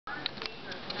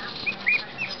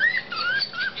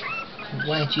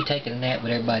Why ain't you taking a nap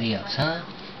with everybody else, huh?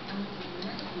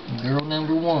 Girl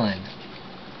number one.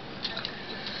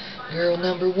 Girl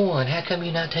number one, how come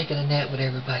you're not taking a nap with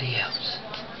everybody else?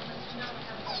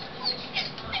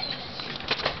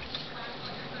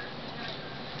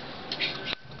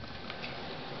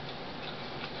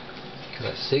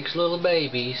 Got 6 little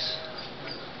babies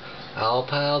all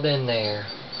piled in there.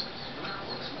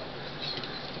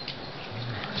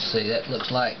 Let's see, that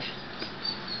looks like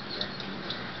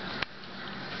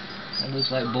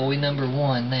boy number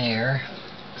one there.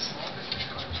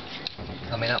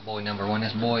 I mean, not boy number one,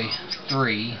 that's boy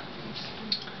 3.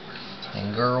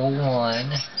 And girl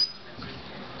 1.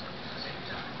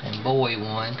 And boy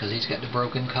 1, because he's got the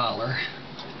broken collar.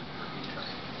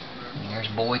 And there's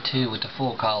boy 2 with the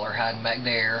full collar hiding back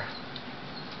there.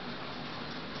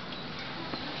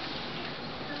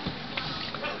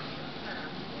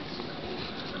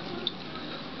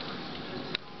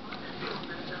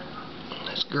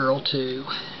 That's girl 2.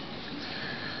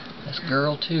 That's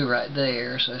girl 2 right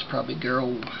there, so that's probably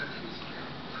girl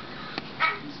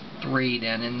 3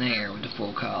 down in there with the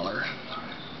full collar.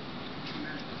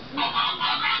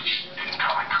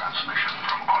 Incoming transmission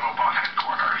from Autobot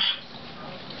headquarters.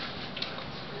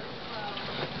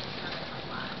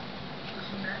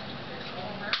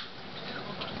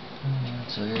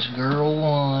 So there's girl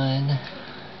 1,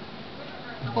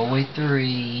 boy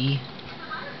 3,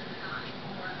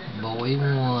 boy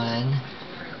 1,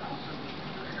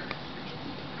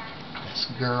 that's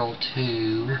girl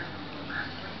 2,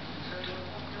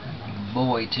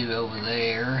 boy 2 over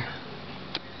there.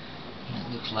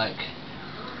 It looks like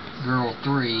girl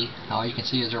 3. All you can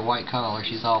see is her white collar.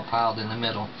 She's all piled in the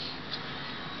middle.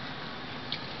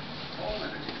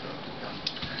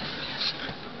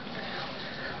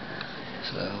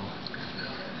 So,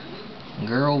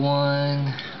 girl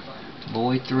 1,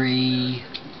 boy 3,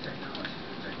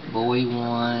 boy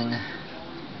 1,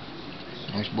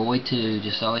 there's boy 2,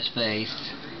 just saw his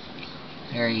face.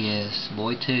 There he is,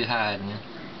 boy 2 hiding.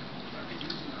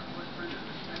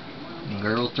 And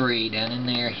girl 3 down in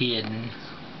there hidden.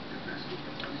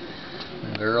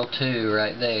 And girl 2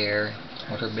 right there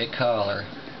with her big collar.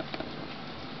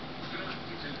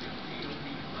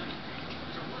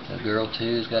 So girl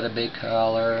 2's got a big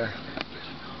collar.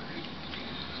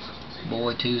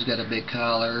 Boy 2's got a big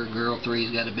collar. Girl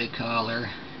 3's got a big collar.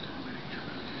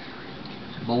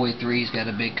 Boy 3's got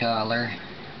a big collar.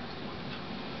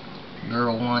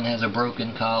 Girl 1 has a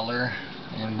broken collar.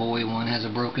 And boy 1 has a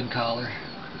broken collar.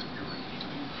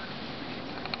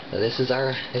 So this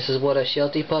is what a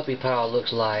Sheltie puppy pile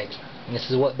looks like. And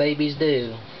this is what babies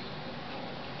do.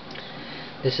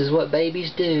 This is what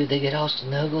babies do. They get all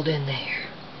snuggled in there.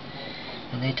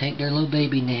 And they take their little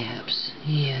baby naps.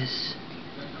 Yes.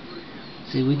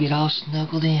 See, we get all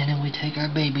snuggled in and we take our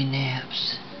baby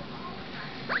naps.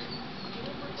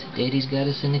 So Daddy's got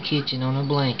us in the kitchen on a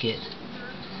blanket.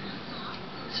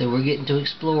 So we're getting to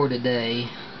explore today.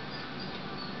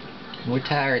 We're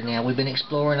tired now. We've been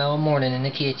exploring all morning in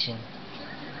the kitchen.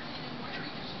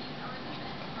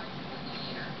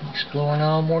 Exploring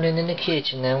all morning in the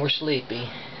kitchen. Now we're sleepy.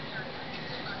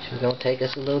 So we're going to take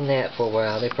us a little nap for a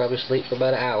while. They probably sleep for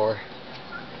about an hour.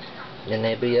 Then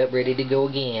they'll be up ready to go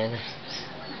again.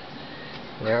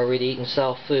 They're already eating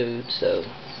soft food, so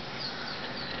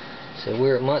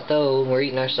we're a month old and we're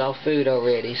eating our soft food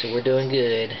already, so we're doing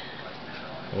good.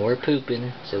 And we're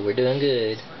pooping, so we're doing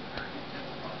good.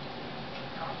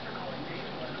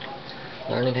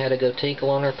 Learning how to go tinkle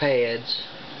on our pads.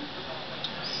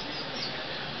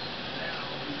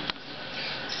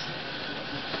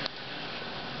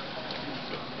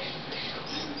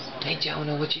 Hey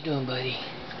Jonah, what you doing, buddy?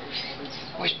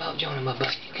 Where's Jonah, my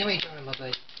buddy? Come here, Jonah, my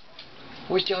buddy.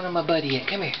 Where's Jonah, my buddy at?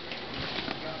 Come here.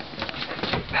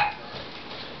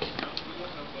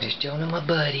 There's Jonah, my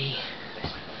buddy.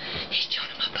 He's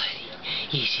Jonah, my buddy.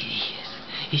 Yes, it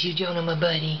is. Is you Jonah, my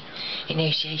buddy? And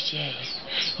there's Shay Shay.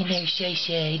 And there's Shay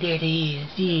Shay. There it is.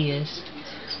 Yes.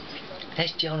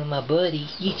 That's Jonah, my buddy.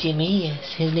 Yes, him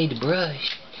is. He'll need a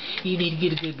brush. You need to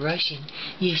get a good brushing.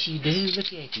 Yes, you do.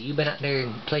 Look at you. You've been out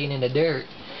there playing in the dirt.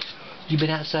 You've been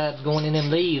outside going in them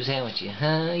leaves, haven't you?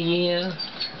 Huh? Yeah.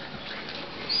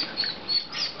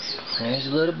 There's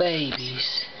the little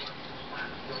babies.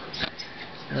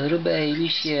 Little baby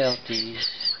Shelties.